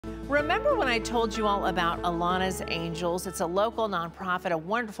Remember when I told you all about Allona's Angels? It's a local nonprofit, a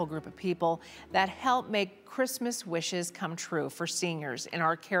wonderful group of people that help make Christmas wishes come true for seniors in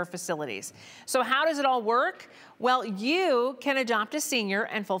our care facilities. So how does it all work? Well, you can adopt a senior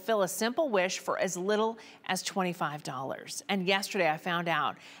and fulfill a simple wish for as little as $25. And yesterday I found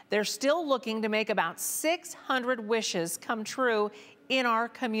out they're still looking to make about 600 wishes come true in our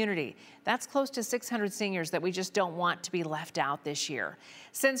community. That's close to 600 seniors that we just don't want to be left out this year.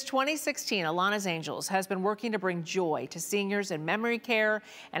 Since 2016, Allona's Angels has been working to bring joy to seniors in memory care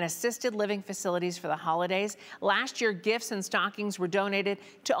and assisted living facilities for the holidays. Last year, gifts and stockings were donated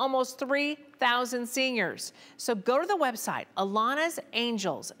to almost 3,000 seniors. So go to the website,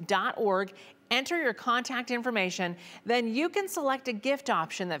 allonasangels.org, enter your contact information, then you can select a gift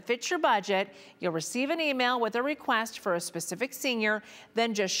option that fits your budget. You'll receive an email with a request for a specific senior,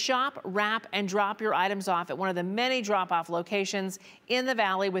 then just shop, wrap, and drop your items off at one of the many drop-off locations in the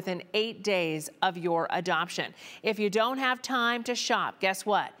Valley within 8 days of your adoption. If you don't have time to shop, guess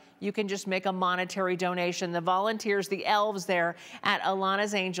what? You can just make a monetary donation. The volunteers, the elves there at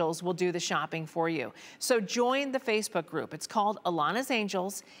Allona's Angels will do the shopping for you. So join the Facebook group. It's called Allona's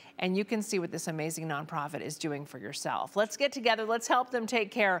Angels, and you can see what this amazing nonprofit is doing for yourself. Let's get together. Let's help them take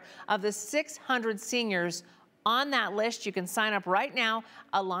care of the 600 seniors on that list. You can sign up right now,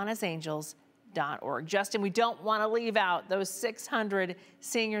 allonasangels.org. Justin, we don't want to leave out those 600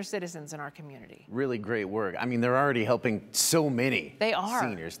 senior citizens in our community. Really great work. I mean, they're already helping so many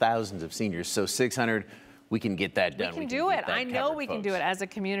seniors, thousands of seniors. So 600, we can get that done. We can do it. I know we can do it as a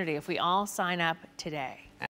community if we all sign up today.